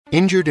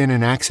Injured in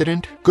an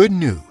accident? Good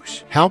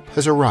news. Help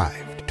has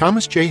arrived.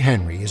 Thomas J.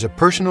 Henry is a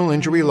personal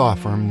injury law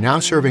firm now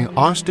serving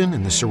Austin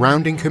and the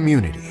surrounding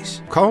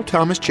communities. Call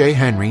Thomas J.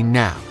 Henry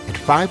now at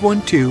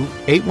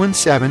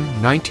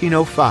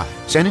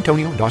 512-817-1905, San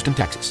Antonio and Austin,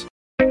 Texas.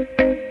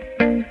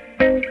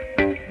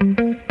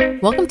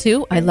 Welcome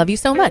to I Love You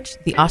So Much,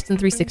 the Austin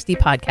 360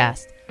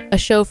 podcast, a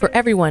show for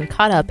everyone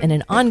caught up in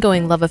an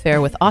ongoing love affair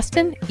with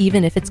Austin,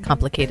 even if it's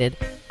complicated.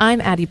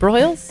 I'm Addie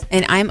Broyles.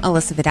 And I'm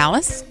Alyssa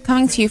Vidalis,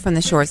 coming to you from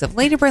the shores of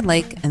Lady Bird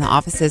Lake and the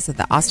offices of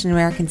the Austin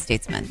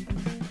American-Statesman.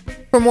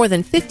 For more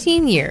than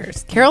 15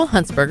 years, Carol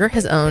Huntsberger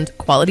has owned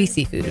Quality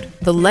Seafood,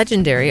 the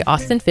legendary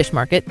Austin fish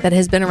market that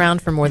has been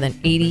around for more than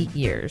 80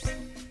 years.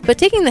 But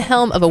taking the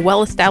helm of a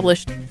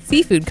well-established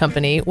seafood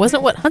company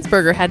wasn't what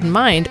Huntsberger had in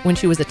mind when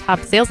she was a top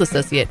sales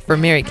associate for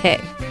Mary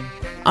Kay.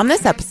 On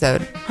this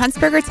episode,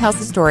 Huntsberger tells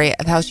the story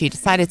of how she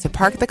decided to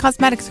park the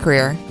cosmetics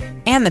career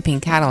and the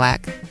pink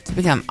Cadillac to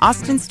become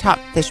Austin's top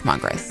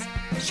fishmongeress.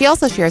 She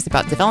also shares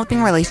about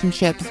developing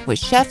relationships with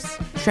chefs,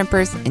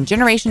 shrimpers, and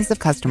generations of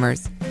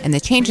customers, and the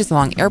changes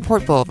along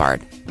Airport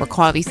Boulevard, where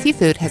Quality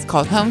Seafood has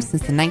called home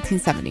since the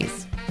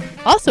 1970s.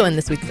 Also in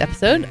this week's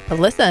episode,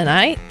 Alyssa and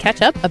I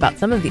catch up about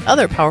some of the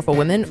other powerful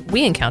women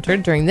we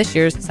encountered during this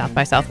year's South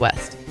by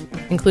Southwest,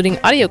 including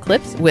audio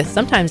clips with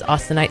sometimes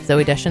Austinite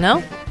Zooey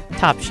Deschanel,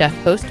 Top Chef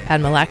host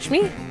Padma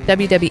Lakshmi,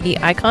 WWE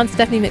icon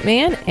Stephanie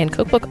McMahon, and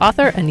cookbook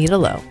author Anita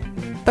Lowe.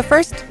 But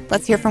first,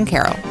 let's hear from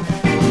Carol.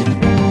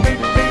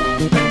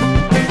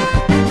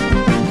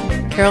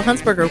 Carol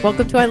Huntsberger,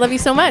 welcome to I Love You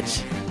So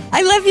Much.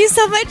 I love you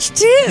so much,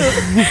 too.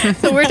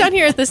 So we're down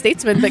here at the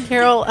Statesman, but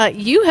Carol,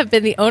 you have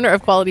been the owner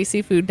of Quality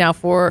Seafood now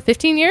for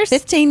 15 years?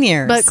 15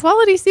 years. But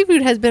Quality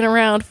Seafood has been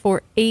around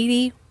for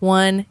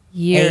 81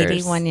 years.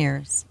 81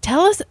 years. Tell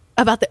us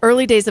about the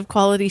early days of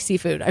Quality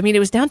Seafood. I mean, it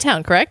was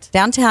downtown, correct?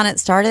 Downtown, it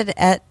started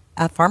at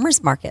a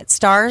farmer's market,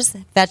 Stars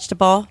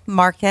Vegetable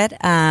Market,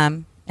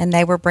 and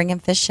they were bringing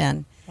fish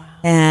in. Wow.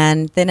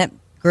 And then it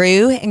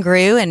grew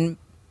and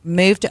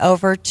moved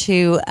over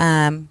to...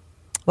 it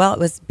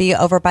was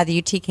over by the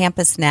UT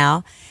campus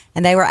now,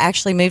 and they were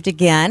actually moved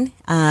again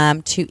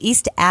to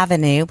East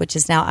Avenue, which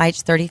is now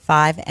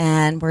IH-35,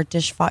 and where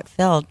Dish Fought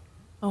Field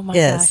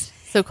gosh.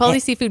 So Quality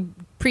Seafood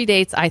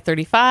predates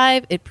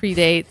I-35. It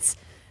predates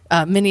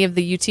many of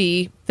the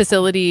UT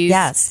facilities.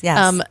 Yes.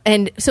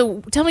 And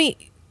so tell me,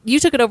 you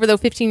took it over, though,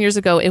 15 years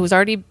ago. It was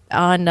already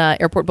on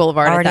Airport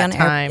Boulevard at that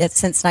time. It's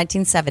since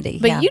 1970.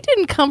 But you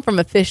didn't come from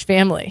a fish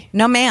family.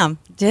 No, ma'am.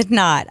 Did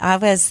not. I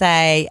was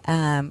a...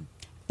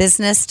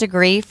 business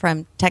degree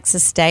from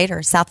Texas State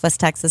or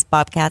Southwest Texas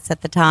Bobcats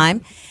at the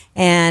time,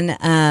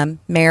 and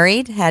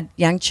married, had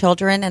young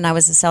children, and I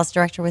was a sales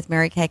director with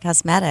Mary Kay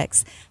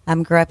Cosmetics.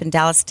 Grew up in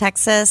Dallas,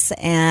 Texas,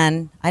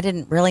 and I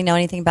didn't really know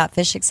anything about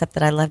fish except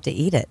that I loved to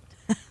eat it.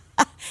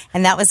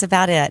 And that was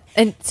about it.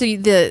 And so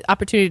the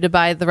opportunity to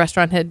buy the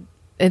restaurant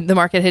the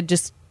market had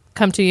just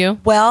come to you?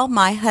 Well,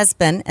 my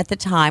husband at the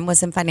time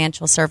was in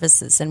financial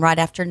services, and right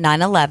after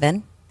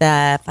 9/11,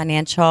 the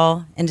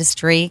financial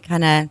industry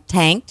kind of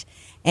tanked.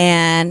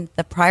 And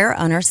the prior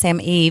owner, Sam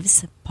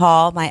Eves,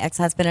 Paul, my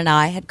ex-husband, and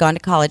I had gone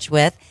to college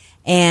with,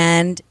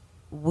 and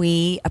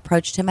we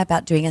approached him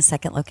about doing a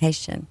second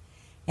location.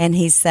 And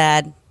he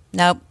said,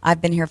 nope, I've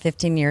been here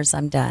 15 years,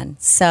 I'm done.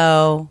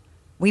 So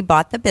we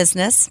bought the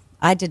business.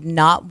 I did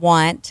not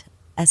want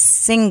a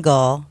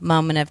single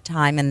moment of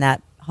time in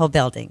that whole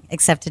building,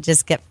 except to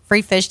just get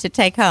free fish to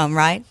take home,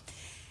 right?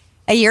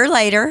 A year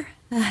later,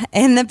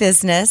 in the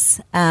business,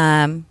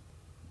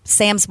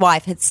 Sam's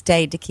wife had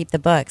stayed to keep the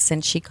books,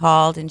 and she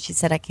called and she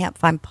said, I can't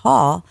find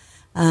Paul,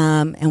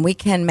 and we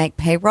can make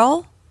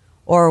payroll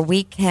or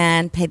we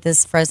can pay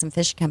this frozen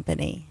fish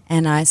company.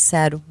 And I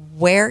said,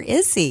 where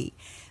is he?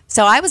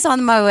 So I was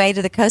on my way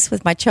to the coast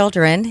with my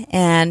children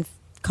and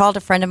called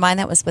a friend of mine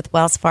that was with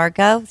Wells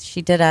Fargo.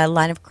 She did a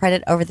line of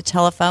credit over the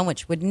telephone,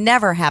 which would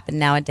never happen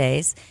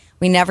nowadays.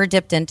 We never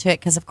dipped into it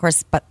because, of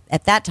course, but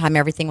at that time,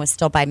 everything was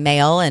still by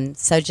mail. And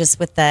so just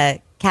with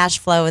the cash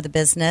flow of the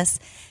business,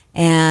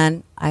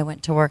 and I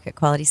went to work at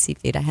Quality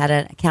Seafood. I had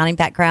an accounting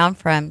background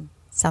from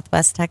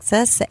Southwest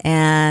Texas,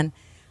 and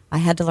I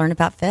had to learn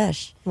about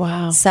fish.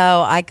 Wow.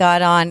 So I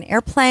got on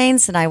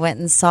airplanes, and I went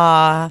and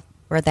saw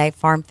where they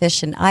farm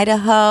fish in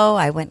Idaho.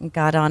 I went and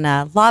got on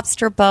a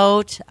lobster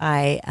boat.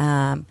 I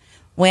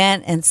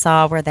went and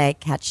saw where they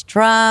catch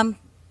drum,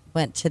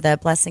 went to the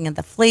Blessing of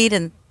the Fleet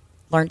and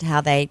learned how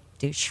they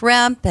do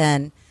shrimp,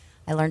 and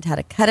I learned how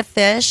to cut a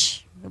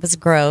fish. It was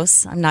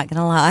gross. I'm not going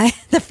to lie.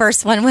 The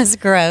first one was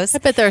gross. I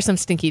bet there are some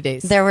stinky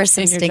days. There were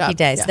some stinky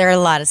days. Yeah. There are a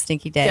lot of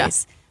stinky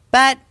days. Yeah.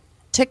 But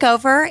took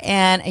over,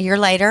 and a year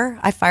later,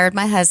 I fired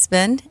my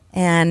husband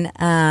and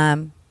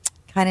kind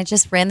of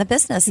just ran the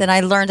business. And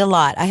I learned a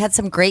lot. I had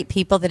some great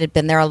people that had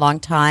been there a long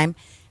time,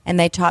 and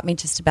they taught me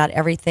just about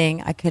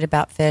everything I could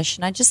about fish.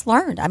 And I just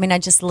learned. I mean, I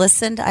just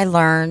listened, I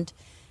learned,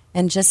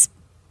 and just,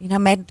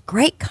 made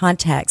great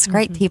contacts,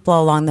 great people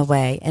along the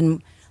way.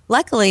 And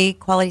luckily,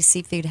 Quality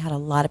Seafood had a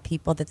lot of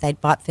people that they'd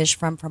bought fish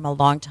from a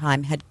long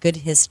time, had good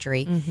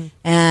history,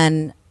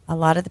 and a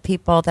lot of the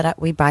people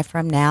that we buy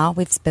from now,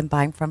 we've been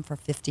buying from for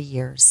 50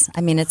 years. I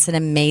mean, it's an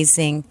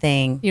amazing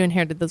thing. You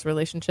inherited those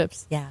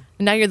relationships. Yeah.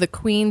 And now you're the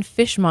queen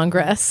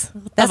fishmongress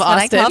That's of what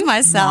Austin. I call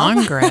myself.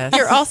 Mongress.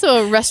 You're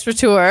also a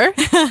restaurateur.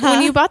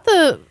 When you bought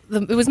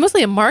it was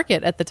mostly a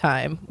market at the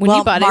time. When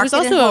you bought it, it was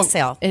market also and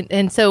wholesale.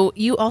 And so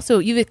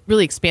you've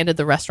really expanded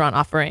the restaurant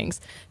offerings.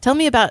 Tell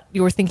me about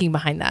your thinking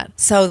behind that.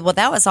 So,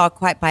 that was all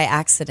quite by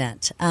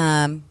accident.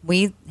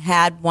 We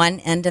had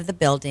one end of the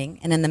building,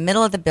 and in the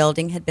middle of the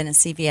building had been a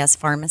CVS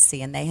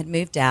pharmacy, and they had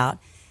moved out.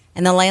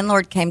 And the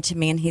landlord came to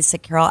me and he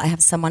said, Carol, I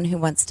have someone who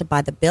wants to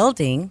buy the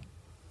building.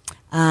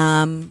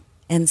 And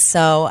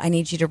so I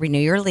need you to renew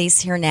your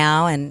lease here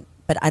now,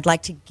 but I'd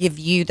like to give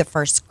you the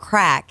first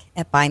crack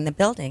at buying the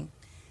building.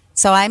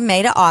 So I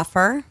made an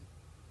offer,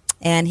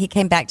 and he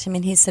came back to me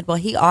and he said, well,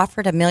 he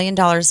offered $1 million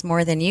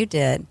more than you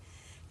did.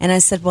 And I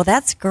said, well,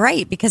 that's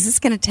great because it's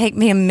going to take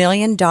me $1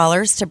 million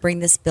to bring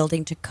this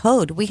building to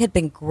code. We had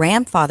been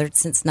grandfathered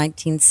since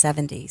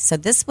 1970. So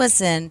this was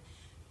in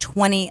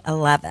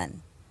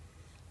 2011.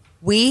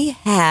 We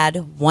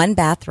had one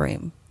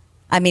bathroom.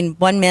 I mean,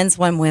 one men's,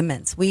 one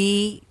women's.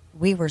 We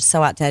were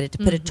so outdated. To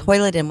put a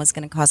toilet in was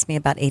going to cost me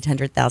about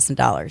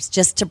 $800,000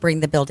 just to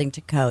bring the building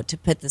to code, to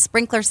put the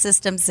sprinkler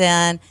systems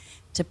in,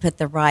 to put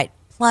the right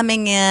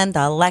plumbing in,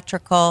 the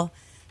electrical.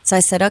 So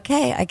I said,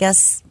 okay, I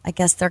guess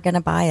they're going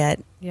to buy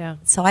it. Yeah.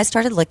 So I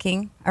started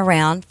looking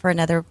around for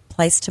another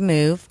place to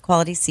move,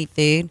 Quality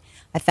Seafood.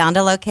 I found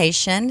a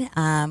location.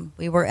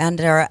 We were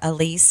under a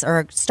lease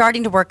or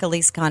starting to work a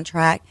lease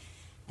contract,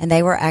 and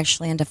they were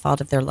actually in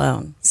default of their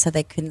loan, so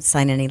they couldn't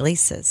sign any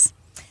leases.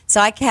 So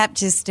I kept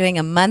just doing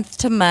a month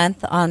to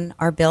month on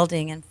our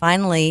building, and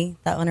finally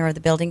the owner of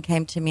the building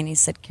came to me and he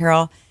said,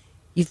 Carol,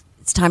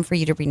 it's time for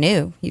you to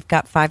renew. You've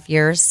got 5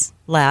 years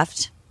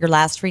left, your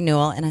last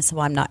renewal. And I said,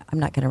 well, I'm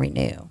not going to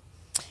renew.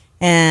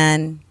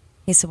 And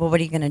he said, well,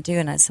 what are you going to do?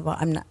 And I said, well,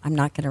 I'm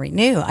not going to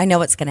renew. I know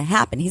what's going to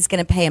happen. He's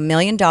going to pay $1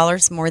 million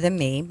more than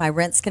me. My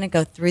rent's going to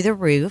go through the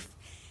roof.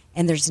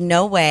 And there's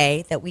no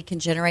way that we can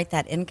generate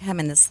that income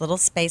in this little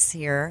space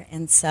here.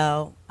 And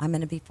so I'm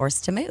going to be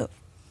forced to move.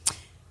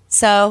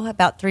 So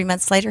about 3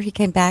 months later, he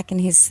came back and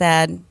he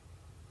said,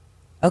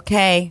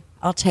 okay,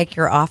 I'll take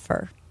your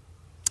offer.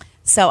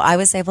 So I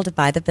was able to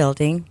buy the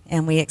building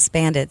and we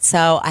expanded.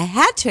 So I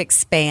had to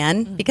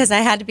expand because I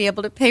had to be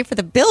able to pay for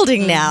the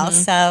building now.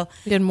 So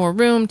you had more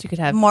room. You could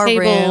have more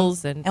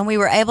tables room, and we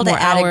were able to more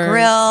add hours. a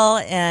grill.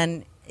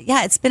 And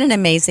yeah, it's been an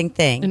amazing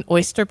thing. An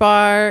oyster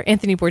bar.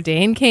 Anthony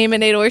Bourdain came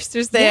and ate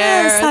oysters there.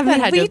 Yes, I mean, that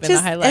had to have been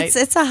a highlight.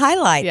 It's a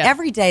highlight. Yeah.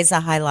 Every day is a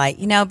highlight,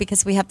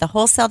 because we have the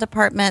wholesale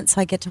department, so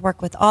I get to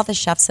work with all the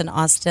chefs in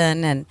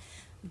Austin and,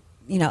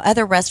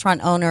 other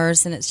restaurant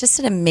owners, and it's just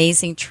an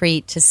amazing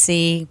treat to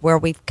see where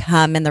we've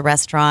come in the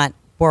restaurant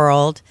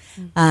world,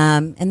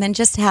 and then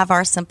just have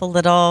our simple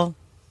little,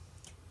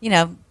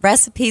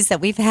 recipes that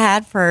we've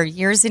had for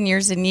years and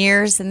years and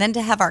years, and then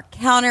to have our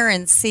counter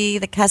and see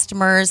the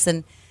customers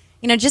and,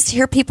 just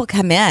hear people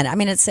come in. I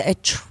mean, it's a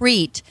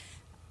treat.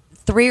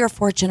 3 or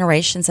 4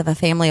 generations of a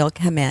family will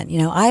come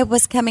in. I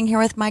was coming here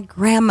with my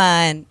grandma,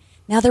 and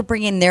now they're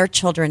bringing their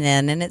children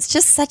in. And it's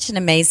just such an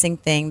amazing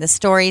thing, the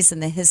stories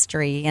and the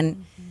history.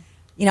 And,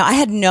 I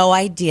had no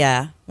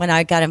idea when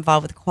I got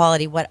involved with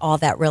Quality what all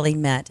that really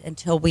meant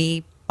until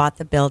we bought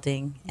the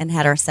building and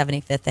had our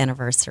 75th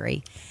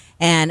anniversary.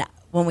 And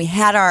when we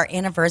had our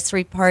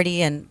anniversary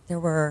party, and there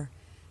were,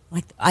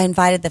 I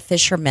invited the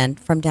fishermen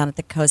from down at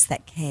the coast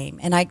that came.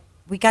 And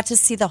we got to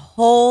see the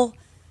whole,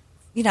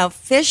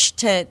 fish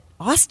to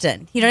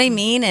Austin, you know what I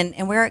mean?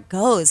 And where it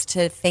goes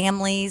to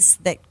families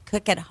that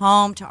cook at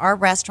home, to our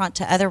restaurant,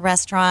 to other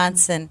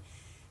restaurants. And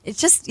it's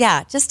just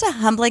a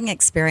humbling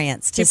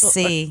experience to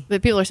see.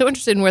 The people are so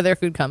interested in where their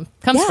food comes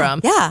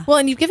from. Yeah. Well,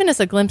 and you've given us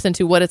a glimpse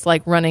into what it's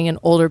like running an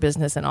older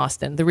business in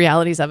Austin. The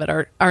realities of it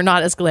are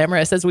not as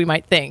glamorous as we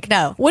might think.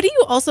 No. What do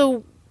you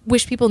also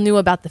wish people knew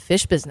about the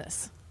fish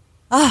business?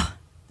 Oh,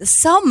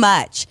 so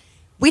much.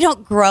 We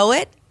don't grow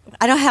it.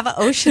 I don't have an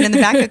ocean in the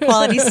back of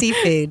Quality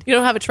Seafood. You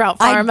don't have a trout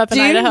farm up in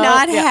I Idaho? do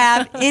not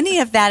have any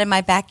of that in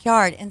my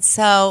backyard. And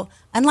so,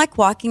 unlike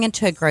walking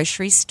into a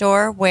grocery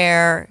store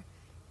where,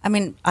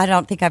 I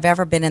don't think I've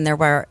ever been in there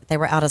where they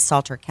were out of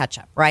salt or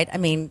ketchup, right?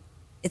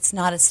 It's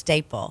not a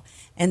staple.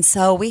 And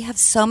so we have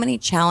so many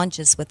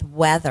challenges with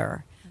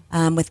weather,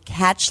 with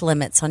catch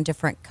limits on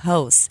different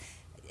coasts.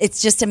 It's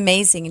just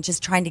amazing, and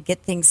just trying to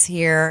get things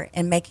here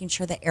and making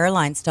sure the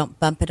airlines don't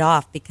bump it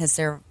off because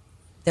their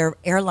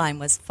airline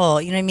was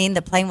full. You know what I mean?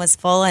 The plane was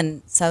full,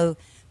 and so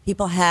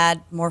people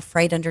had more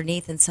freight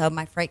underneath, and so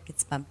my freight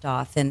gets bumped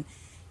off. And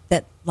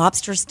that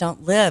lobsters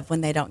don't live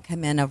when they don't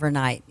come in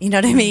overnight. You know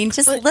what I mean?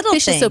 Just little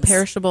fish things. is so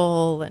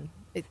perishable, and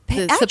the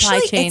supply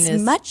Actually, chain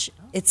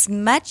it's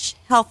much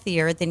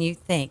healthier than you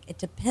think. It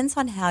depends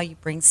on how you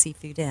bring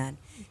seafood in.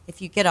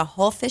 If you get a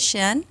whole fish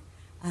in,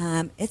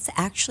 it's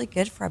actually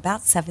good for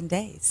about 7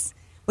 days,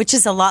 which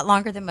is a lot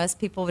longer than most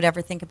people would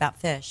ever think about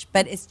fish.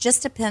 But it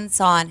just depends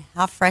on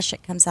how fresh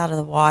it comes out of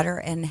the water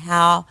and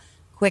how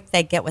quick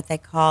they get what they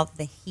call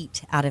the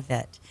heat out of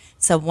it.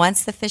 So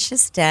once the fish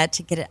is dead,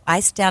 to get it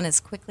iced down as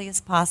quickly as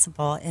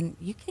possible, and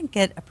you can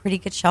get a pretty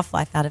good shelf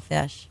life out of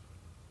fish.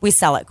 We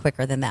sell it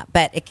quicker than that,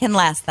 but it can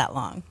last that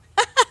long.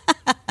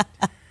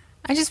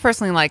 I just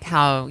personally like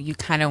how you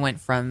kind of went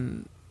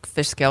from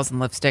fish scales and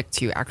lipstick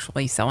to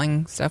actually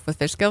selling stuff with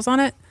fish scales on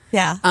it.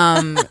 Yeah.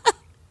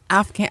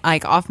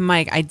 Off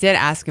mic, I did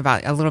ask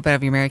about a little bit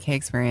of your Mary Kay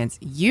experience.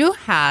 You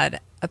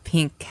had a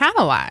pink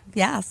Cadillac.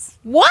 Yes.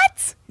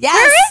 What? Yes.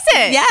 Where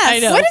is it? Yes. I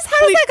know. How does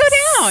that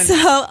go down?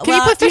 So, Can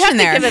you put fish in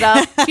there? Give it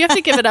up. You have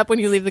to give it up when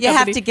you leave the You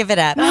company. have to give it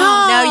up. No,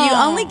 you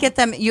only get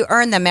them, you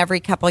earn them every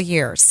couple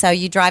years. So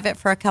you drive it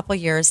for a couple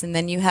years, and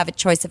then you have a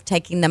choice of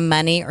taking the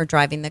money or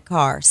driving the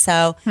car.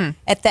 So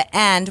at the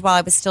end, while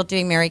I was still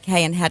doing Mary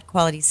Kay and had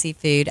Quality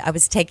Seafood, I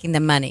was taking the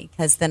money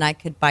because then I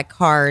could buy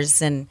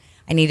cars, and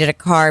I needed a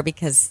car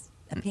because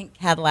a pink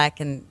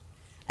Cadillac and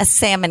a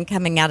salmon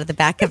coming out of the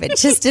back of it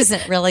just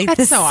isn't really That's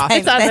the so same awesome.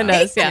 It's on the thing.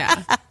 nose,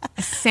 yeah.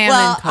 Salmon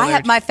Well, colored. I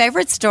have my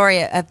favorite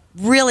story,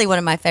 really one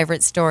of my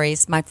favorite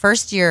stories. My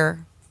first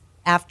year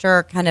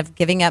after kind of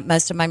giving up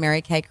most of my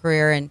Mary Kay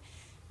career, and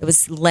it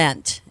was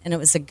Lent, and it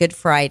was a Good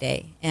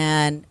Friday,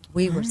 and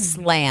we were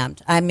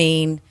slammed. I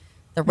mean,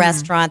 the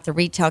restaurant, the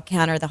retail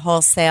counter, the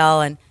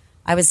wholesale, and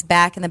I was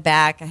back in the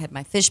back. I had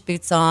my fish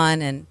boots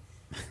on, and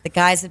the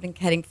guys had been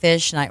cutting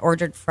fish, and I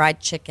ordered fried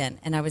chicken,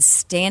 and I was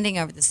standing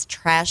over this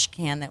trash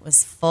can that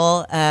was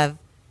full of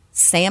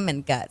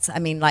salmon guts. I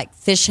mean, like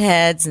fish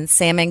heads and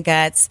salmon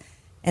guts,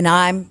 and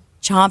I'm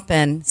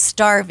chomping,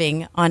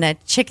 starving on a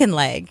chicken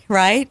leg,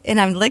 right? And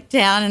I looked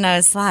down, and I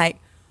was like,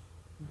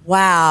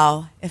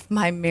 wow, if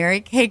my Mary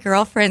Kay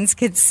girlfriends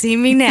could see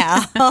me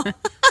now. I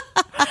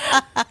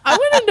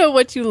want to know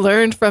what you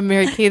learned from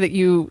Mary Kay that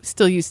you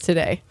still use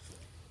today.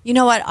 You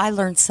know what? I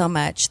learned so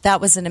much. That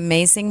was an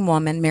amazing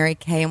woman, Mary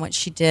Kay, and what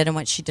she did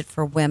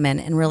for women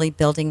and really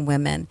building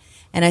women.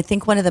 And I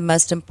think one of the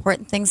most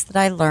important things that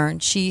I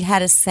learned, she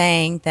had a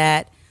saying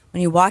that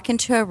when you walk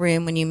into a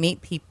room, when you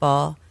meet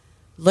people,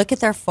 look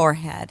at their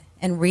forehead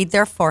and read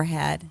their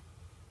forehead,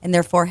 and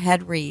their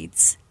forehead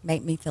reads,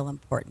 "Make me feel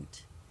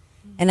important."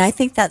 And I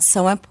think that's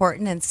so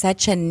important and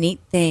such a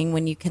neat thing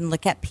when you can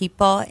look at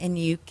people and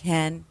you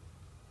can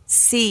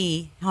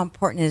see how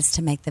important it is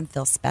to make them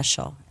feel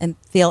special and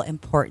feel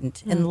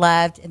important and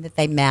loved and that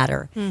they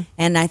matter.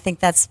 And I think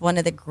that's one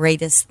of the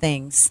greatest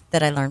things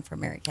that I learned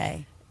from Mary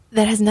Kay.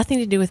 That has nothing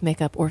to do with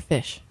makeup or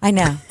fish. I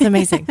know. It's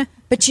amazing.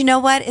 But you know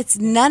what? It's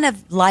none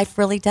of life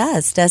really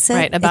does it?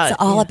 Right, It's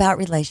all about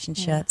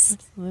relationships.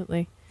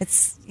 Absolutely.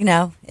 It's,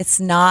 it's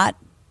not,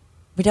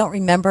 we don't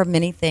remember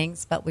many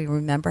things, but we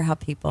remember how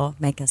people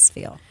make us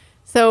feel.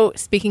 So,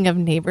 speaking of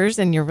neighbors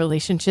and your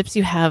relationships,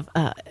 you have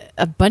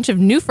a bunch of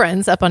new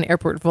friends up on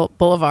Airport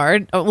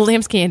Boulevard.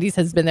 Williams Candies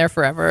has been there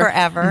forever.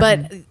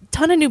 But a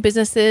ton of new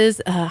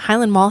businesses.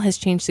 Highland Mall has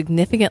changed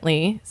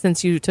significantly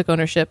since you took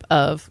ownership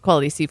of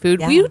Quality Seafood.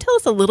 Yeah. Will you tell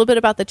us a little bit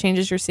about the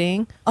changes you're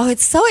seeing? Oh,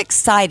 it's so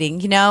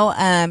exciting,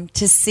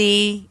 to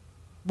see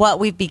what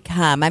we've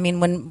become. I mean,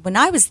 when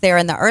I was there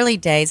in the early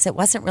days, it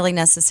wasn't really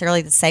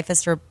necessarily the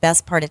safest or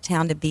best part of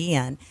town to be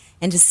in.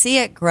 And to see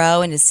it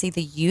grow and to see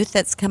the youth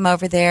that's come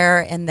over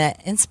there and the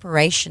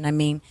inspiration, I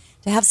mean,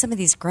 to have some of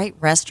these great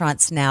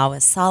restaurants now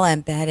with Sala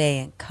and Bede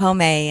and Come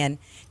and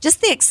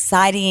just the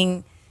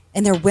exciting,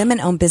 and they're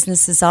women-owned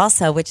businesses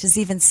also, which is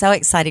even so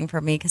exciting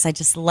for me because I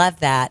just love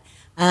that.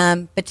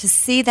 But to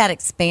see that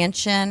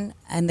expansion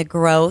and the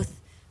growth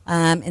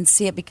and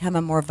see it become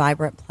a more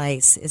vibrant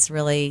place is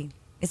really...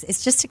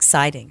 It's just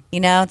exciting.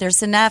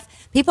 There's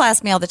enough. People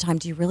ask me all the time,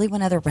 do you really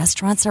want other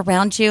restaurants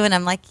around you? And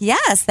I'm like,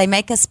 yes, they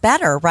make us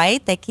better,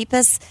 right? They keep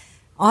us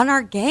on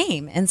our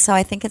game. And so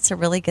I think it's a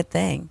really good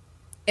thing.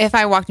 If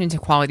I walked into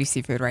Quality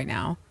Seafood right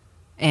now,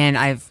 and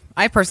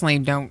I personally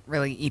don't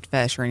really eat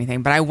fish or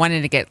anything, but I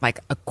wanted to get like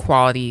a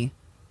quality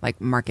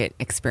market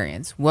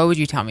experience, what would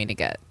you tell me to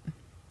get?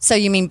 So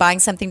you mean buying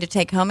something to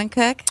take home and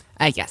cook?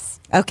 Yes.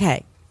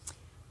 Okay.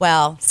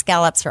 Well,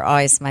 scallops are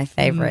always my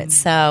favorite.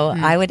 So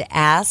I would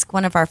ask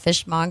one of our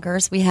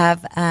fishmongers. We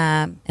have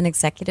an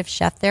executive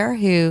chef there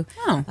who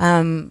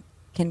can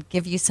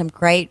give you some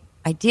great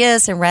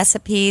ideas and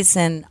recipes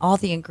and all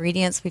the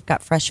ingredients. We've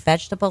got fresh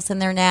vegetables in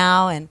there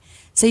now. And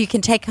so you can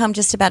take home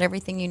just about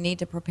everything you need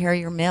to prepare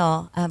your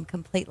meal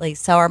completely.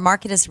 So our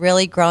market is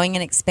really growing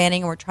and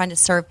expanding, and we're trying to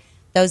serve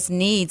those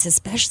needs,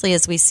 especially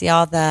as we see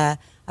all the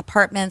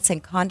apartments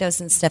and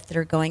condos and stuff that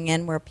are going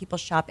in where people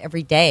shop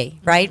every day,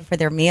 right, for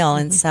their meal.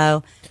 And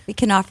so we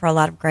can offer a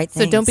lot of great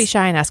things. So don't be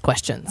shy and ask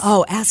questions.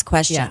 Oh, ask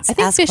questions. Yeah. I think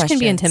ask fish questions.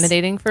 can be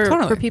intimidating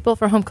for people,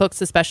 for home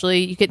cooks especially.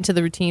 You get into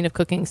the routine of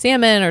cooking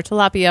salmon or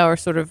tilapia or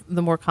sort of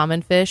the more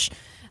common fish.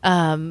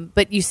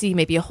 But you see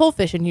maybe a whole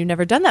fish and you've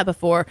never done that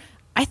before.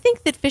 I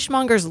think that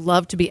fishmongers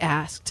love to be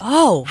asked,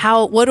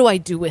 what do I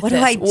do with this? What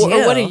do I do?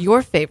 Or what are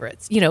your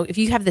favorites? If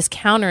you have this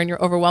counter and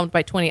you're overwhelmed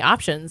by 20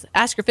 options,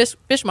 ask your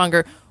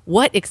fishmonger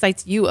what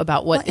excites you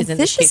about what is in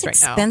this case right now. Fish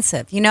is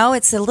expensive.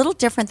 It's a little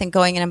different than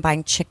going in and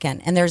buying chicken.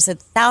 And there's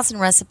 1,000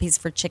 recipes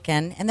for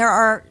chicken. And there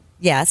are,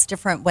 yes,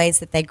 different ways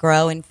that they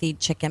grow and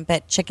feed chicken.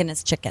 But chicken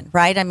is chicken,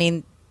 right? I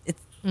mean,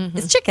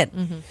 It's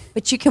chicken.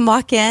 But you can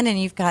walk in and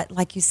you've got,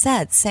 like you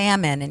said,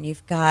 salmon, and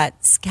you've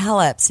got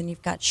scallops, and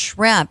you've got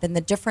shrimp, and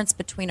the difference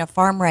between a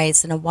farm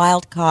raised and a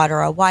wild caught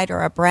or a white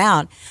or a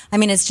brown. I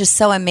mean, it's just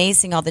so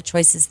amazing all the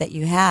choices that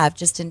you have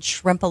just in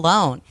shrimp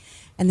alone.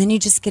 And then you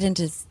just get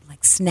into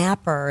like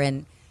snapper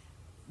and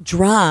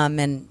drum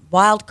and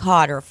wild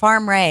caught or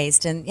farm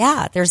raised. And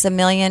yeah, there's a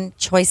million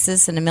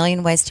choices and a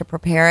million ways to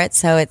prepare it.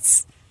 So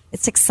it's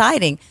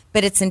exciting,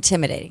 but it's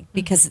intimidating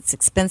because it's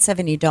expensive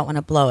and you don't want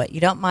to blow it.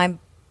 You don't mind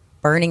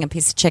burning a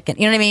piece of chicken.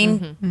 You know what I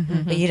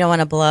mean? But you don't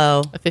want to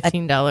blow a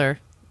 $15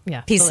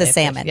 piece of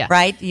salmon,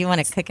 right? You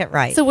want to cook it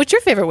right. So what's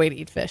your favorite way to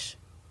eat fish?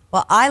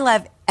 Well, I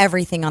love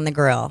everything on the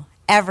grill.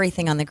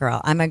 Everything on the grill.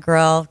 I'm a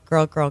girl.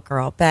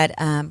 But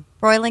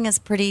broiling is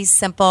pretty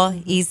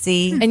simple,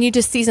 easy. And you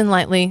just season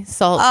lightly,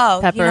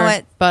 salt, pepper, you know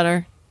what?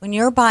 butter. When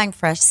you're buying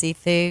fresh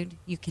seafood,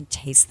 you can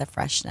taste the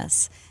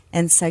freshness.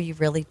 And so you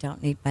really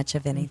don't need much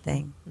of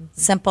anything.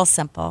 Simple.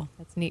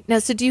 That's neat. Now,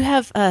 so do you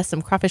have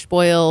some crawfish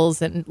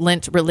boils and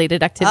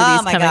Lent-related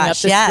activities coming up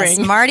this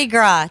spring? Mardi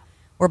Gras.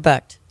 We're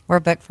booked. We're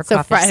booked for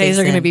crawfish Fridays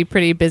season. are going to be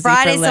pretty busy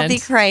Fridays for Lent. will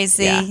be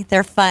crazy. Yeah.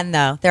 They're fun,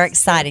 though. They're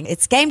exciting.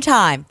 It's game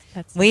time.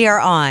 We are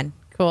on.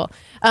 Cool.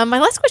 My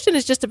last question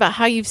is just about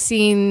how you've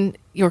seen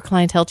your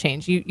clientele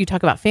change. You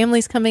talk about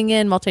families coming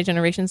in,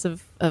 multi-generations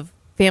of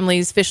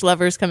families, fish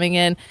lovers coming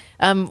in.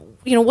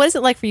 What is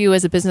it like for you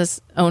as a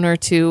business owner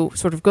to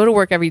sort of go to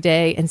work every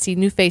day and see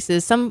new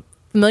faces, some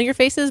familiar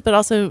faces, but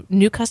also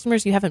new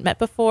customers you haven't met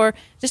before?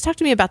 Just talk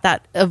to me about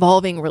that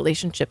evolving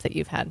relationship that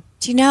you've had.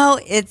 Do you know,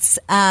 it's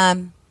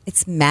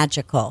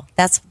magical.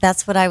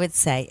 That's what I would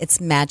say.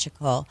 It's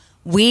magical.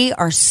 We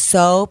are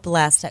so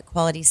blessed at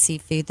Quality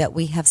Seafood that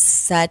we have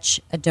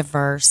such a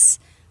diverse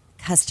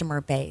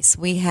customer base.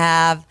 We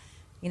have,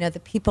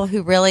 the people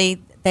who really,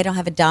 they don't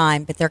have a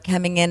dime, but they're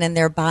coming in and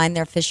they're buying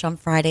their fish on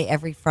Friday,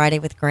 every Friday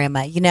with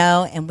grandma,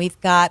 and we've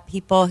got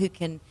people who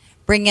can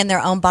bring in their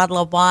own bottle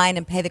of wine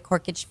and pay the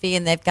corkage fee,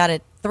 and they've got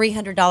a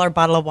 $300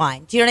 bottle of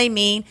wine. Do you know what I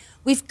mean?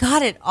 We've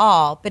got it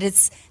all, but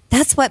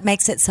that's what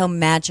makes it so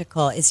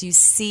magical is you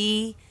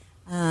see,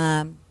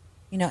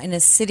 in a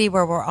city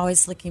where we're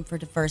always looking for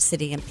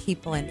diversity and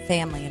people and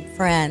family and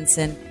friends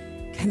and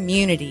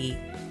community,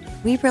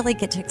 we really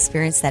get to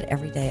experience that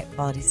every day at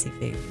Quality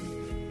Seafood.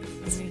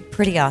 It's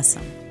pretty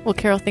awesome. Well,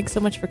 Carol, thanks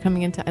so much for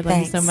coming in. I love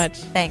you so much.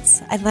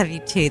 Thanks. I love you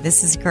too.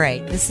 This is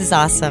great. This is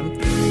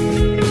awesome.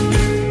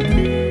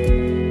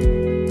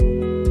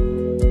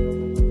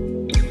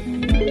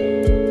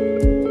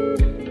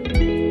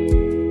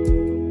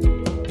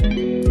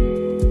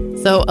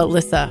 So,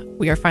 Alyssa,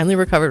 we are finally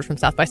recovered from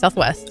South by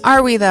Southwest.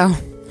 Are we, though?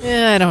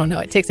 I don't know.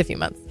 It takes a few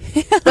months.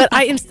 But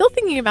I am still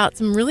thinking about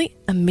some really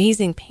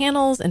amazing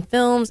panels and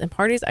films and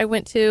parties I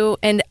went to.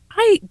 And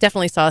I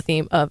definitely saw a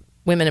theme of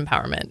women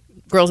empowerment,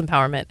 girls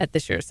empowerment at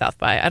this year's South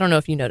by. I don't know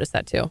if you noticed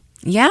that too.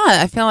 Yeah,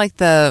 I feel like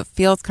the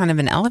field's kind of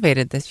been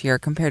elevated this year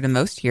compared to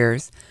most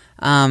years.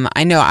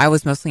 I know I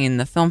was mostly in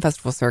the film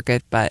festival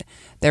circuit, but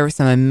there were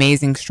some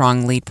amazing,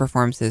 strong lead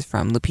performances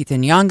from Lupita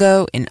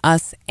Nyong'o in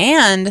Us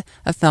and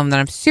a film that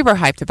I'm super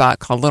hyped about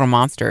called Little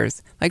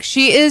Monsters. Like,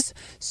 she is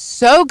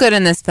so good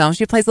in this film.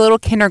 She plays a little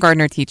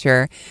kindergartner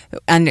teacher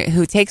and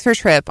who takes her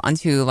trip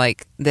onto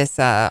like this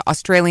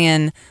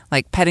Australian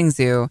like petting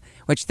zoo,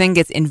 which then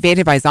gets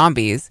invaded by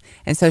zombies.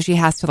 And so she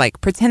has to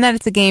like pretend that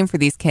it's a game for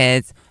these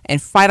kids and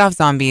fight off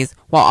zombies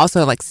while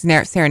also like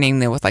serenading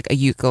them with like a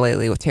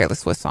ukulele with Taylor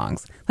Swift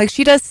songs. Like,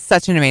 she does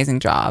such an amazing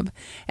job.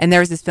 And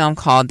there was this film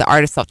called The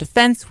Art of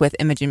Self-Defense with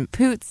Imogen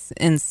Poots,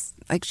 and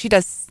like she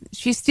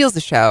steals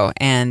the show.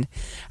 And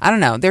I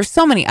don't know, there's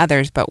so many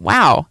others, but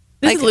wow.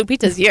 This is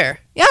Lupita's year.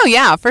 Oh,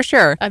 yeah, for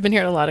sure. I've been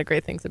hearing a lot of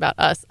great things about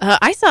Us.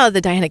 I saw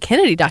the Diana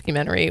Kennedy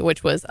documentary,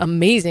 which was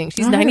amazing.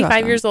 She's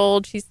 95 years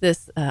old. She's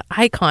this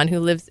icon who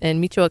lives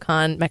in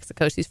Michoacan,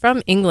 Mexico. She's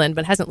from England,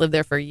 but hasn't lived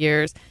there for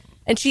years.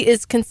 And she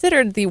is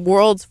considered the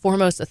world's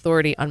foremost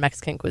authority on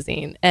Mexican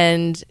cuisine.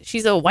 And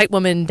she's a white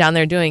woman down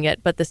there doing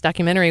it. But this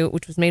documentary,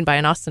 which was made by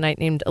an Austinite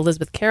named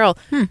Elizabeth Carroll,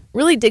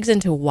 really digs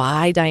into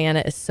why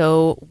Diana is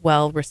so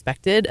well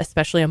respected,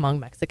 especially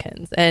among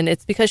Mexicans. And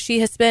it's because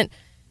she has spent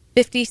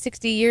 50,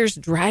 60 years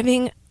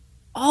driving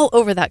all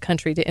over that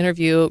country to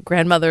interview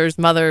grandmothers,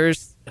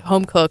 mothers,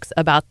 home cooks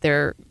about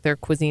their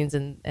cuisines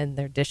and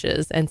their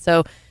dishes. And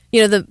so,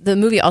 the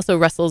movie also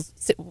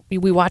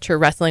we watch her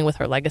wrestling with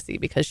her legacy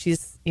because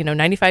she's,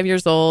 95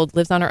 years old,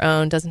 lives on her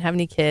own, doesn't have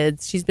any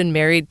kids. She's been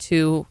married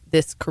to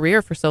this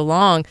career for so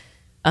long.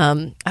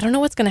 I don't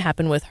know what's going to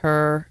happen with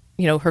her,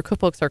 her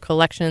cookbooks, her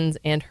collections,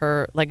 and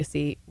her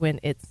legacy when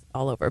it's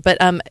all over. But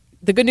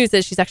the good news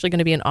is she's actually going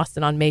to be in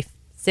Austin on May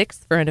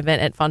 6th for an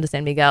event at Fonda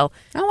San Miguel.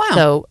 Oh, wow.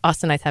 So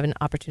Austinites have an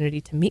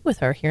opportunity to meet with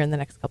her here in the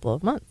next couple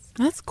of months.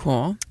 That's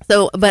cool.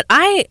 So, but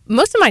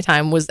most of my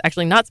time was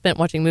actually not spent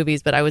watching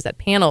movies, but I was at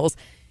panels.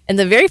 And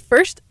the very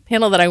first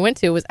panel that I went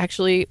to was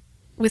actually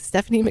with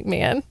Stephanie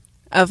McMahon.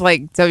 Of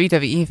like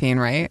WWE fame,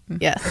 right?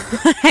 Yes.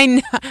 I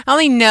know. I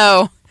only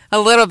know a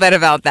little bit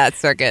about that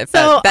circuit.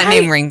 But that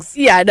name rings.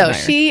 Yeah, no,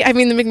 familiar.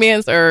 the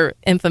McMahons are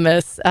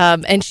infamous.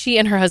 And she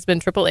and her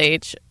husband, Triple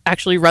H,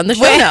 actually run the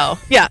show now.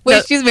 Yeah.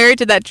 Wait, she's married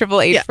to that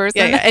Triple H person?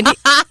 Yeah. And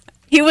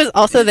he was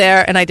also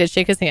there, and I did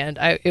shake his hand.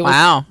 It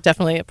was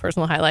definitely a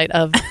personal highlight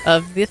of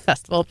the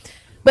festival.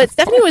 But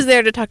Stephanie was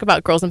there to talk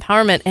about girls'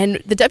 empowerment, and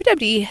the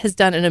WWE has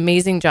done an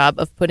amazing job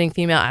of putting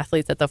female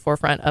athletes at the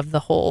forefront of the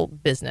whole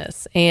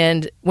business.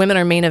 And women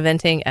are main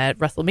eventing at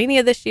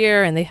WrestleMania this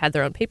year, and they had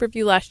their own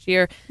pay-per-view last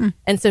year.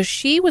 And so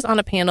she was on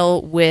a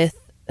panel with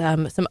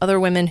some other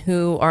women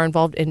who are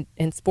involved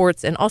in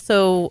sports, and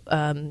also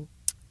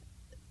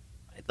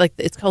like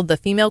it's called the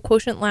Female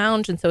Quotient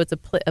Lounge, and so it's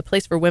a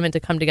place for women to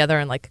come together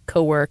and like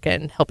co-work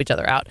and help each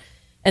other out.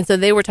 And so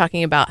they were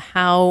talking about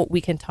how we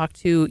can talk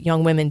to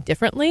young women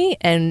differently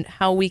and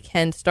how we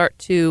can start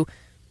to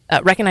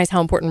recognize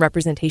how important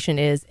representation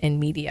is in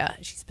media.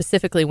 She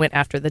specifically went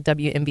after the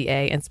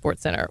WNBA and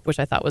SportsCenter, which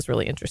I thought was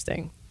really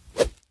interesting.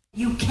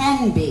 You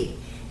can be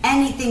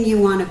anything you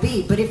want to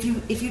be, but if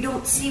you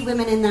don't see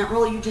women in that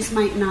role, you just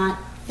might not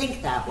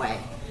think that way.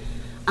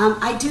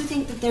 I do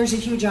think that there's a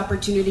huge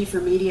opportunity for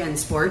media in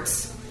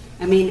sports.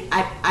 I mean,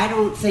 I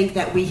don't think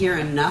that we hear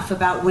enough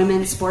about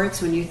women's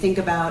sports. When you think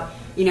about,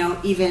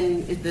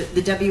 even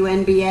the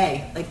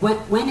WNBA, like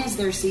when is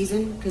their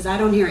season? Because I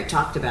don't hear it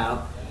talked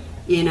about.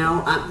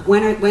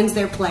 When's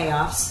their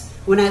playoffs?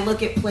 When I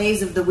look at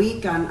plays of the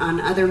week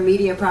on other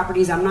media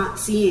properties, I'm not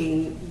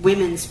seeing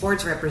women's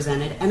sports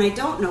represented, and I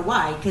don't know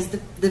why. Because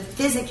the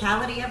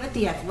physicality of it,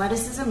 the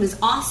athleticism, is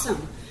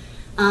awesome.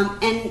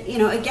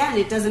 Again,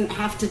 it doesn't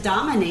have to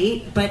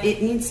dominate, but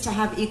it needs to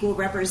have equal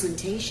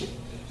representation.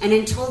 And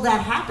until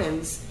that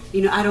happens,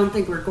 I don't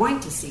think we're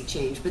going to see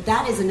change. But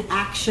that is an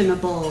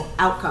actionable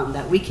outcome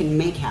that we can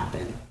make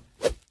happen.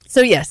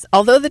 So yes,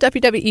 although the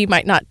WWE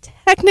might not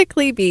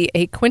technically be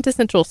a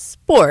quintessential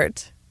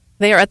sport,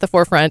 they are at the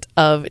forefront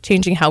of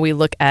changing how we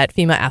look at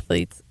female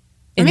athletes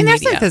in media.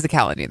 There's some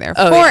physicality there,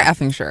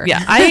 effing sure.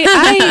 Yeah,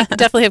 I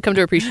definitely have come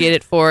to appreciate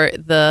it for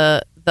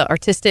the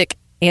artistic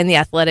and the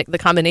athletic, the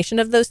combination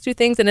of those two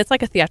things. And it's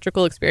like a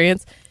theatrical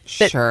experience.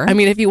 Sure. I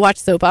mean, if you watch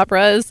soap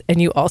operas and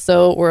you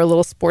also were a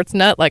little sports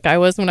nut like I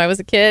was when I was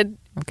a kid,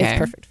 it's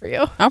perfect for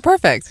you. Oh,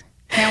 perfect.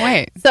 Can't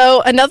wait.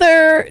 So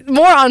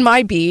more on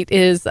my beat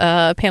is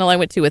a panel I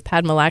went to with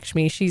Padma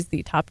Lakshmi. She's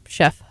the Top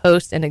Chef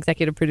host and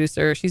executive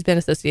producer. She's been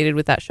associated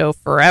with that show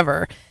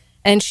forever.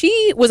 And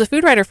she was a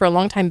food writer for a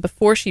long time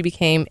before she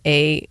became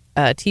a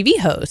TV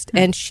host. Mm-hmm.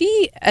 And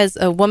she, as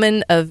a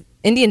woman of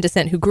Indian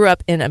descent who grew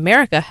up in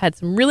America, had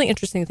some really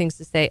interesting things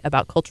to say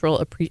about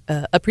cultural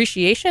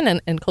appreciation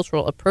and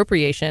cultural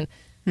appropriation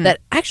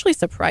that actually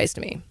surprised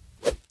me.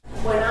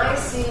 When I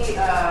see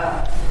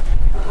a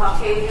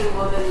Caucasian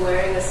woman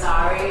wearing a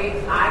sari,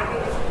 I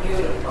think it's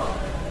beautiful.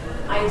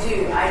 I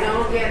do. I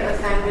don't get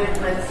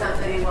offended when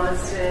somebody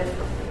wants to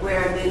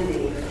wear a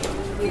bindi.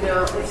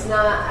 It's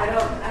not. I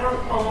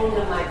don't own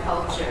my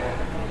culture.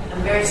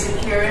 I'm very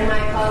secure in my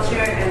culture,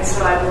 and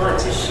so I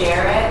want to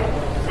share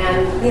it.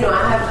 And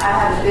I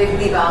have a big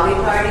Diwali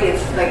party.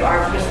 It's like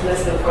our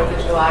Christmas and 4th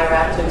of July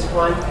wrapped into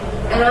one.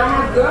 And I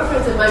have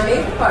girlfriends of my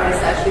makeup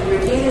artist, actually.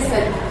 Brigitte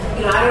said,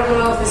 I don't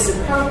know if this is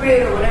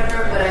appropriate or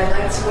whatever, but I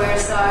like to wear a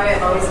sari.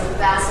 I've always been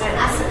fascinated.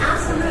 I said,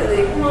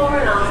 absolutely. Come over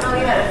and I'll tell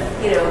you how to,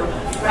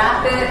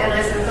 wrap it. And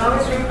I said, as long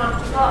as you're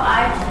comfortable.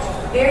 I'm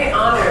very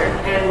honored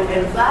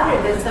and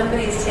flattered that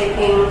somebody's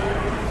taking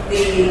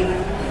the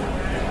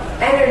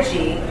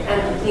energy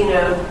and,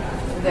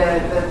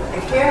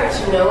 the care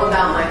to know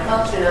about my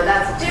culture. Now,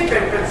 that's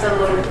different from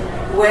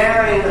someone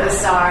wearing a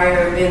sari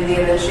or bindi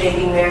and then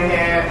shaking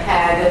their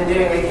head and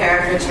doing a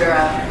caricature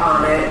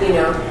on it,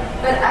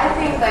 But I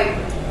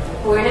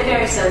think, we're in a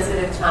very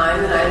sensitive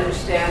time, and I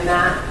understand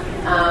that,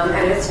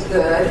 and it's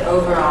good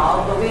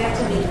overall, but we have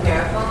to be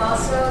careful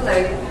also,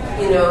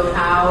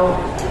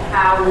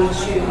 how we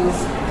choose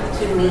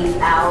to meet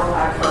out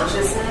our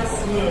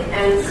consciousness.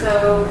 And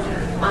so,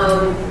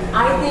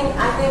 I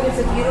think it's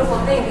a beautiful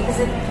thing because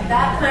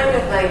that kind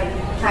of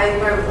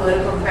hyper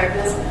political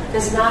correctness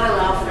does not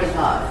allow for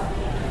love.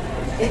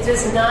 It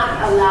does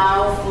not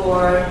allow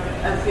for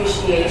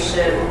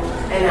appreciation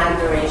and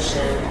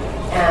admiration.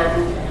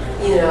 And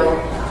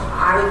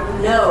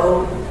I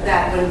know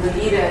that when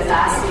Brigitte is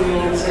asking me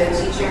to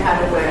teach her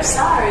how to wear a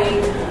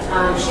sari,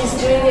 she's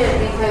doing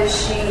it because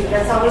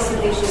that's always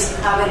something she's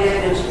coveted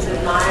and she's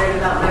admired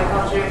about my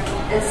culture,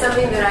 and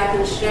something that I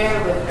can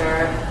share with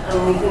her,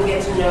 and we can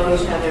get to know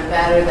each other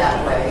better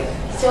that way.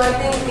 So I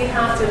think we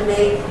have to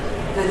make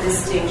the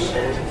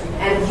distinction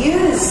and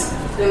use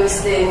those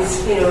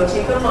things,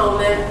 take a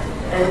moment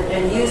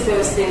and use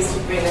those things to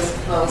bring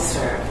us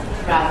closer,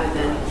 rather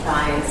than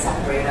try and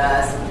separate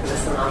us and put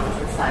us on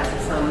opposite sides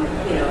of some,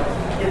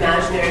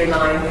 imaginary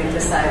line we've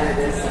decided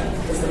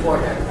is the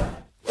border.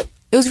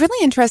 It was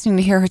really interesting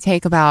to hear her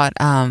take about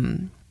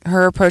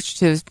her approach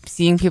to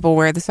seeing people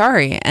wear the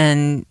sari,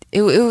 and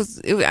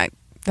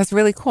that's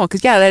really cool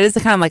because that is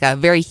kind of a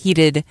very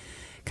heated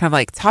kind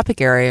of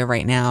topic area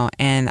right now,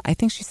 and I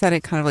think she said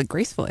it kind of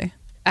gracefully.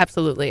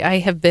 Absolutely, I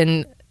have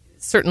been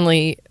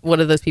certainly one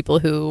of those people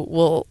who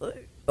will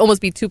almost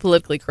be too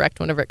politically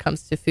correct whenever it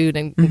comes to food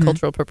and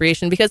cultural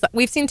appropriation, because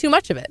we've seen too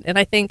much of it. And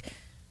I think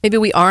maybe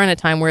we are in a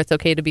time where it's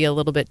okay to be a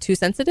little bit too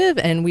sensitive,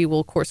 and we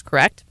will course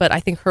correct. But I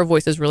think her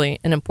voice is really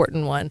an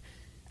important one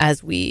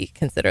as we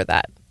consider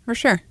that. For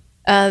sure.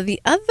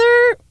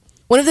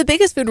 One of the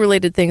biggest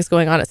food-related things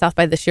going on at South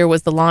by this year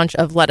was the launch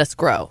of Let Us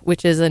Grow,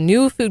 which is a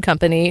new food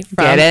company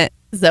from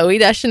Zooey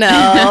Deschanel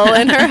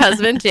and her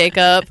husband,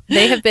 Jacob.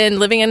 They have been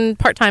living in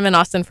part-time in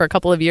Austin for a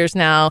couple of years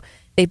now.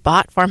 They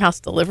bought Farmhouse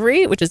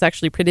Delivery, which is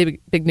actually pretty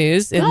big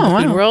news in the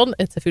food world.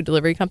 It's a food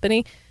delivery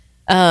company.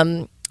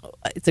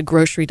 It's a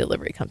grocery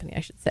delivery company,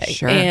 I should say.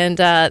 Sure. And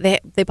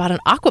they bought an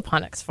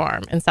aquaponics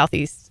farm in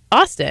Southeast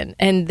Austin,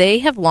 and they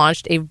have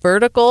launched a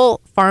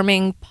vertical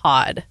farming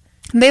pod.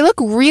 They look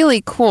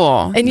really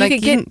cool. And you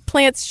could get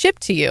plants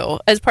shipped to you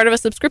as part of a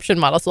subscription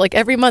model. So like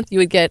every month you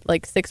would get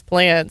like 6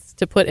 plants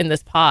to put in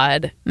this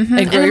pod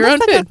and grow your own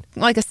food.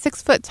 Like a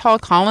 6-foot tall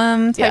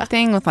column type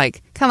thing with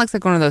like, kind of looks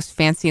like one of those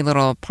fancy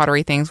little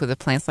pottery things with the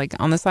plants like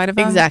on the side of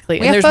them.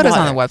 Exactly. We have photos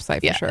on the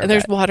website for sure. And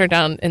there's water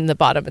down in the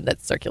bottom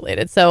that's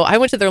circulated. So I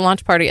went to their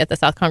launch party at the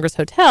South Congress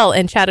Hotel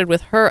and chatted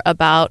with her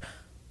about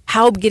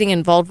how getting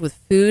involved with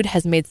food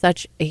has made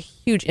such a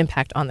huge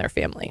impact on their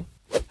family.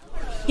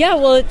 Yeah,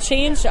 well, it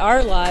changed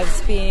our lives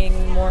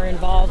being more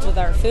involved with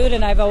our food,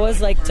 and I've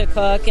always liked to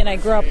cook, and I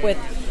grew up with,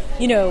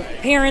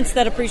 parents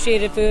that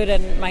appreciated food,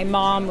 and my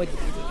mom would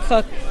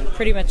cook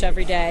pretty much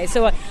every day.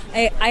 So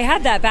I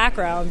had that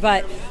background,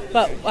 but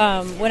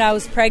when I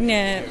was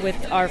pregnant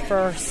with our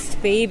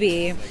first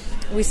baby,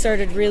 we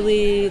started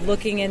really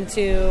looking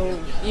into,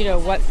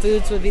 what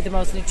foods would be the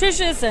most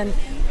nutritious and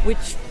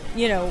which,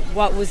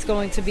 what was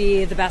going to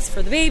be the best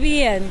for the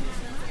baby, and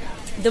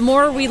the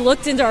more we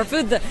looked into our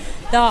food,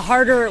 the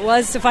harder it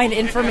was to find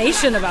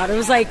information about it. It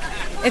was like,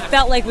 it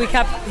felt like we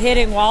kept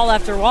hitting wall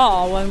after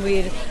wall when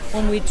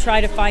we'd try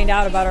to find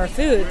out about our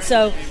food.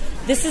 So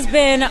this has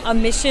been a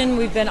mission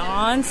we've been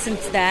on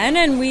since then,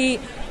 and we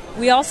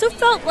also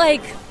felt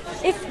like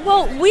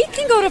we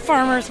can go to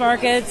farmers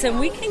markets and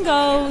we can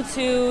go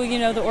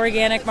to, the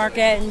organic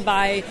market and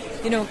buy,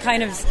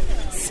 kind of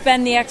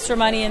spend the extra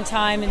money and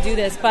time and do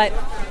this. But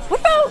what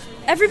about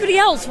everybody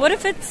else? What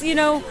if it's,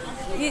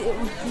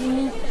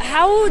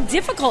 how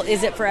difficult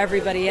is it for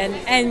everybody,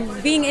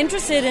 and being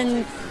interested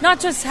in not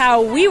just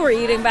how we were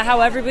eating but how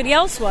everybody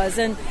else was,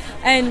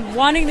 and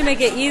wanting to make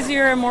it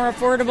easier and more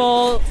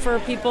affordable for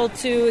people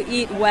to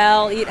eat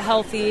well, eat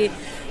healthy,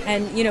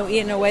 and eat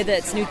in a way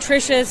that's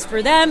nutritious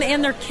for them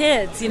and their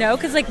kids,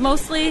 because like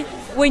mostly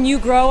when you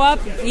grow up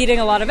eating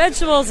a lot of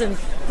vegetables and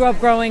grow up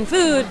growing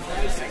food,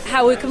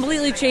 how it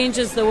completely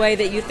changes the way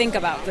that you think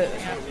about food.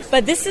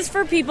 But this is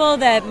for people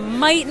that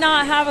might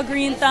not have a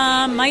green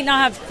thumb, might not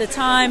have the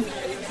time,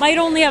 might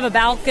only have a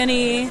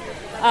balcony.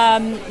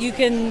 You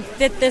can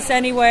fit this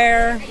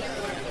anywhere.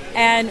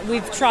 And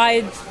we've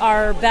tried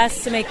our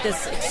best to make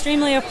this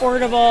extremely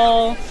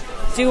affordable,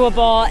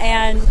 doable,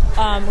 and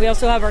we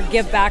also have our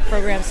Give Back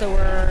program. So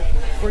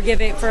we're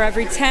giving, for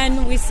every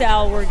 10 we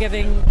sell, we're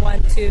giving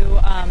one to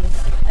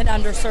an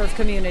underserved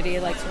community,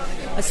 like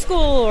a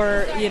school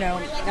or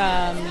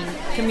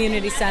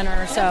community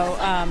center. So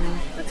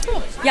that's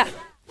cool. Yeah.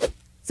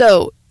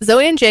 So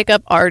Zooey and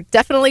Jacob are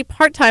definitely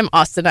part-time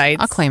Austinites.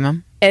 I'll claim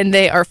them. And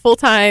they are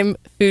full-time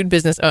food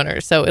business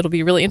owners. So it'll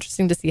be really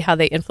interesting to see how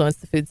they influence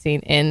the food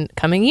scene in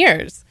coming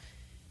years.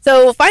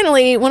 So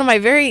finally, one of my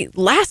very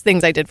last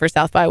things I did for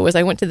South by was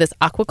I went to this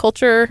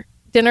aquaculture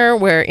dinner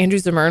where Andrew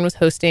Zimmern was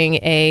hosting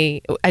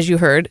as you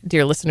heard,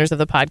 dear listeners of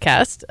the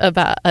podcast,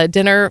 about a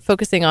dinner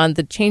focusing on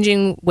the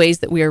changing ways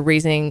that we are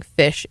raising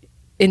fish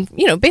in,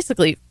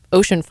 basically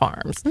ocean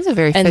farms. This is a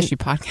very fishy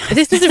podcast.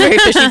 This is a very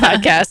fishy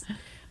podcast.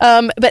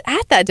 But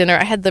at that dinner,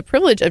 I had the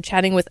privilege of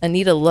chatting with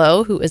Anita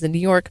Lowe, who is a New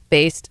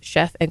York-based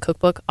chef and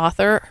cookbook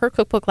author. Her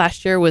cookbook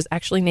last year was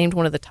actually named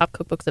one of the top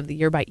cookbooks of the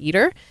year by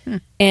Eater,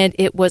 and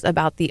it was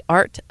about the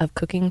art of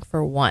cooking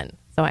for one.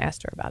 So I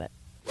asked her about it.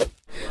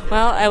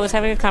 Well, I was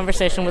having a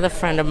conversation with a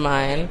friend of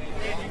mine,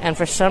 and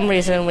for some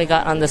reason we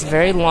got on this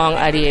very long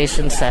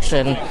ideation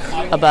session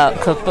about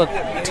cookbook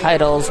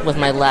titles with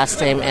my last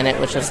name in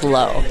it, which is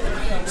Low.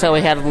 So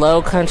we had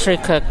Low Country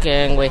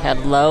Cooking, we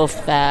had Low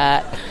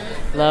Fat,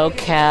 Low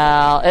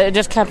Cal. It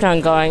just kept on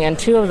going, and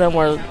 2 of them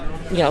were,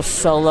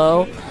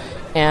 solo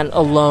and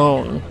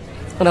alone.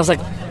 And I was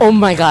like, oh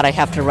my God, I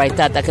have to write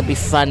that. That could be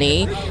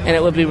funny, and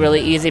it would be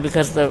really easy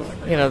because you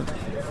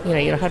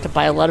don't have to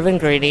buy a lot of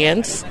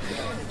ingredients.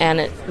 And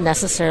it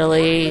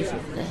necessarily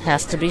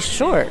has to be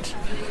short.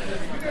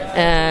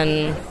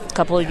 And a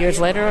couple of years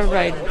later,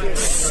 I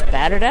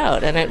spat it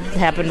out, and it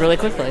happened really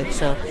quickly.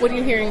 So, what are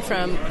you hearing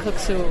from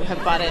cooks who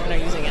have bought it and are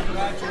using it?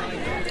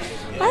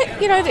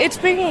 It's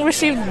being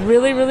received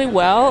really, really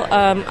well.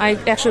 I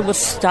actually was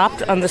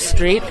stopped on the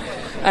street,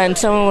 and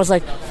someone was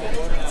like,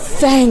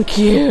 "Thank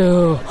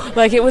you."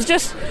 Like it was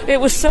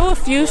so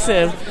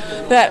effusive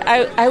that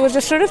I was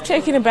just sort of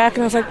taken aback,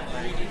 and I was like.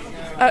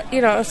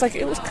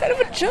 It was kind of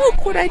a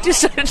joke when I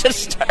decided to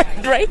start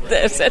write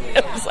this, and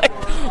it was like,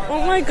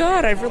 oh my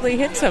God, I've really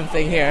hit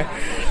something here.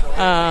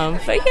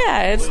 But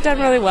yeah, it's done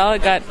really well.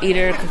 It got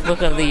Eater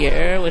Cookbook of the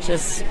Year, which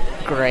is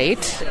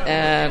great,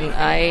 and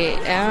I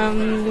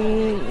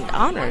am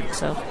honored.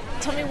 So,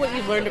 tell me what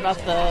you've learned about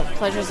the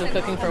pleasures of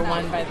cooking for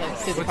one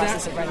through the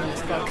process of writing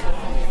this book.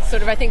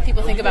 Sort of, I think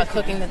people think about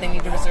cooking that they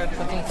need to reserve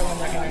cooking for when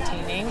they're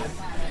entertaining.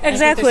 Exactly.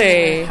 I think there's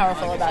something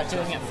powerful about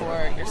doing it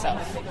for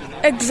yourself.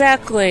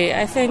 Exactly.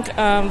 I think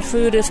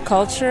food is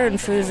culture and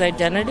food is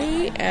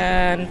identity,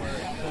 and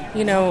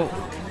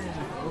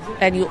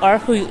and you are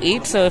who you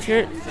eat. So if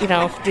you're,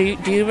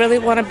 do you really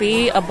want to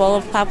be a bowl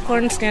of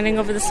popcorn standing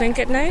over the sink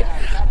at night?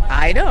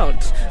 I don't.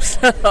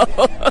 So,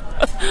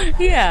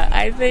 yeah,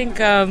 I think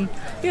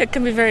it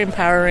can be very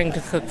empowering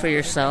to cook for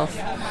yourself.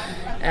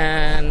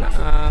 And,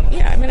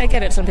 I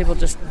get it. Some people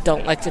just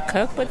don't like to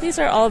cook, but these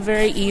are all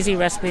very easy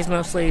recipes,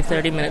 mostly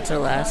 30 minutes or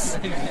less.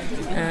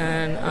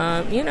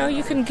 And,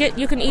 you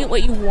can eat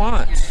what you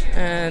want,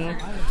 and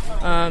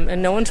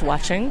no one's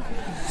watching,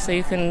 so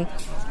you can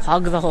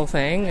hog the whole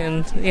thing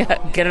and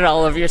get it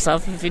all over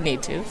yourself if you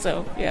need to.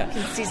 So you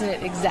can season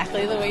it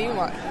exactly the way you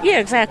want. Yeah,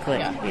 exactly.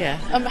 Yeah.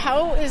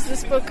 How is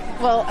this book?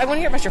 Well, I want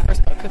to hear about your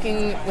first book,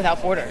 Cooking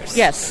Without Borders.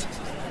 Yes.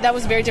 That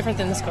was very different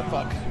than this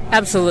cookbook.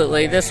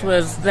 Absolutely.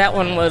 That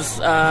one was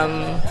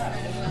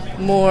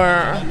more,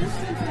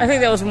 I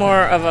think that was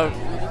more of a,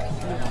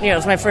 it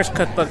was my first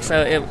cookbook,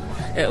 so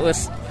it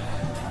was,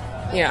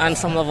 on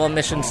some level a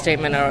mission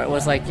statement, or it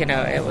was like,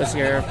 it was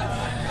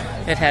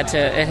it had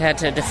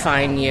to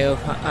define you, or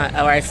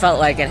I felt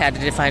like it had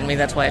to define me.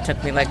 That's why it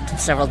took me like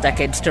several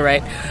decades to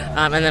write,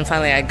 and then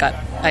finally I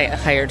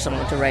hired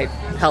someone to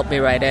help me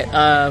write it.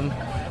 That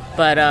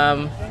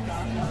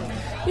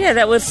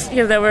was,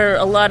 there were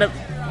a lot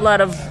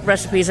of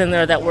recipes in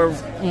there that were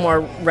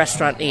more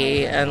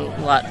restaurant-y and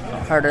a lot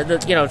harder.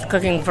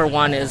 Cooking for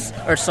one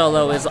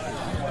solo is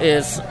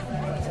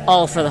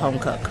all for the home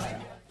cook.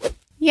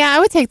 Yeah, I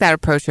would take that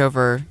approach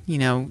over,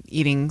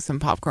 eating some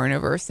popcorn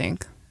over a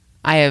sink.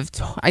 I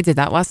did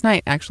that last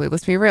night, actually,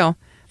 let's be real.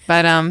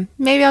 But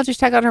maybe I'll just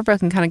check out her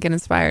book and kind of get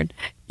inspired.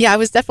 Yeah, I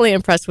was definitely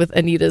impressed with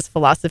Anita's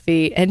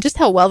philosophy and just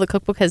how well the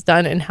cookbook has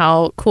done and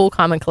how cool,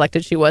 calm, and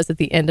collected she was at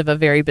the end of a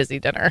very busy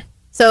dinner.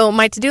 So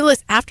my to-do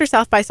list after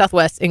South by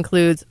Southwest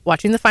includes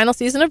watching the final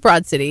season of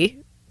Broad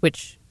City,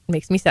 which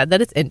makes me sad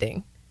that it's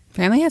ending.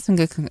 Apparently has some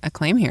good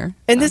acclaim here.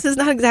 And this is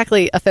not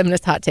exactly a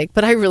feminist hot take,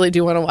 but I really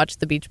do want to watch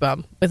The Beach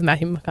Bum with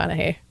Matthew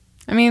McConaughey.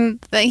 I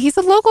mean, he's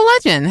a local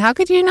legend. How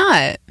could you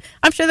not?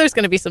 I'm sure there's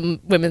going to be some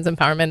women's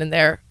empowerment in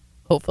there,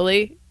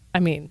 hopefully.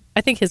 I mean,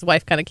 I think his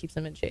wife kind of keeps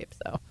him in shape,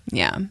 so.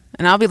 Yeah.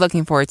 And I'll be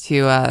looking forward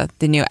to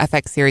the new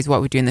FX series,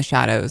 What We Do in the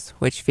Shadows,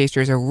 which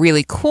features a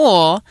really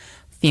cool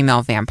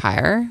female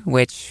vampire,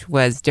 which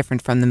was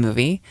different from the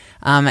movie.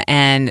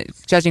 And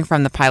judging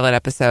from the pilot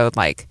episode,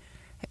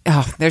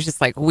 there's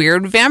just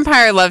weird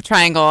vampire love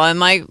triangle.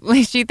 And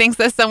she thinks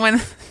that someone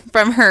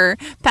from her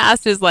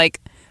past is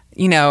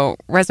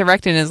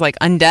resurrected and is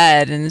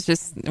undead and is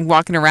just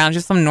walking around,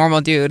 just some normal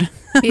dude.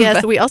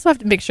 Yeah, so we also have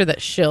to make sure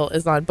that Shill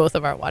is on both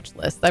of our watch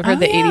lists. I've heard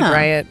Aidy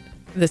Bryant,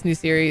 this new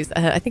series,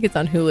 I think it's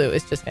on Hulu,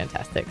 is just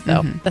fantastic.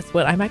 So that's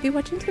what I might be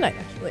watching tonight,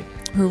 actually.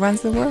 Who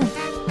runs the world?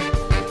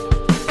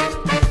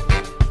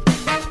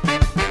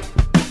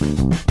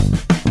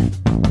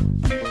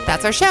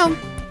 That's our show.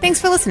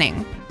 Thanks for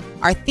listening.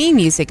 Our theme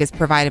music is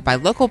provided by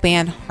local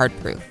band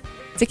Hardproof.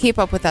 To keep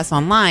up with us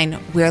online,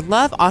 we're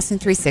Love Austin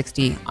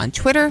 360 on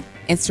Twitter,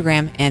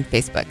 Instagram, and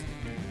Facebook.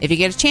 If you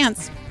get a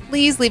chance,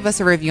 please leave us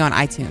a review on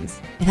iTunes.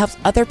 It helps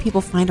other people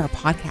find our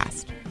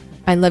podcast.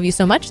 I Love You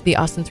So Much, the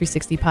Austin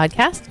 360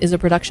 podcast, is a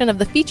production of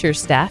the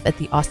features staff at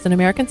the Austin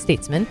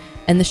American-Statesman,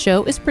 and the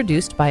show is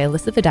produced by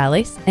Alyssa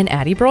Vidales and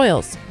Addie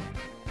Broyles.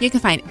 You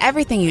can find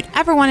everything you'd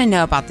ever want to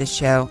know about this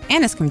show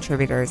and its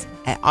contributors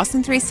at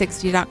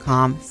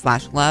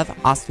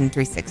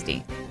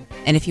austin360.com/loveaustin360.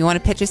 And if you want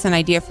to pitch us an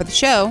idea for the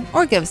show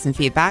or give us some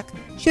feedback,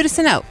 shoot us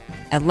a note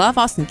at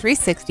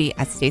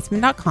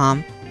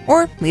loveaustin360@statesman.com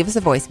or leave us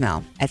a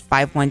voicemail at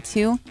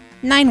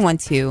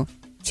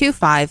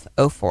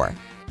 512-912-2504.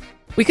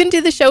 We couldn't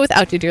do the show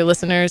without you, dear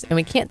listeners, and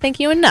we can't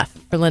thank you enough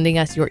for lending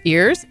us your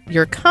ears,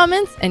 your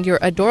comments, and your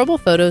adorable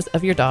photos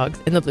of your dogs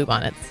in the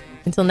bluebonnets.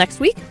 Until next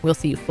week, we'll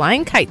see you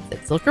flying kites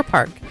at Zilker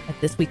Park at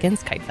this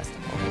weekend's Kite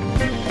Festival.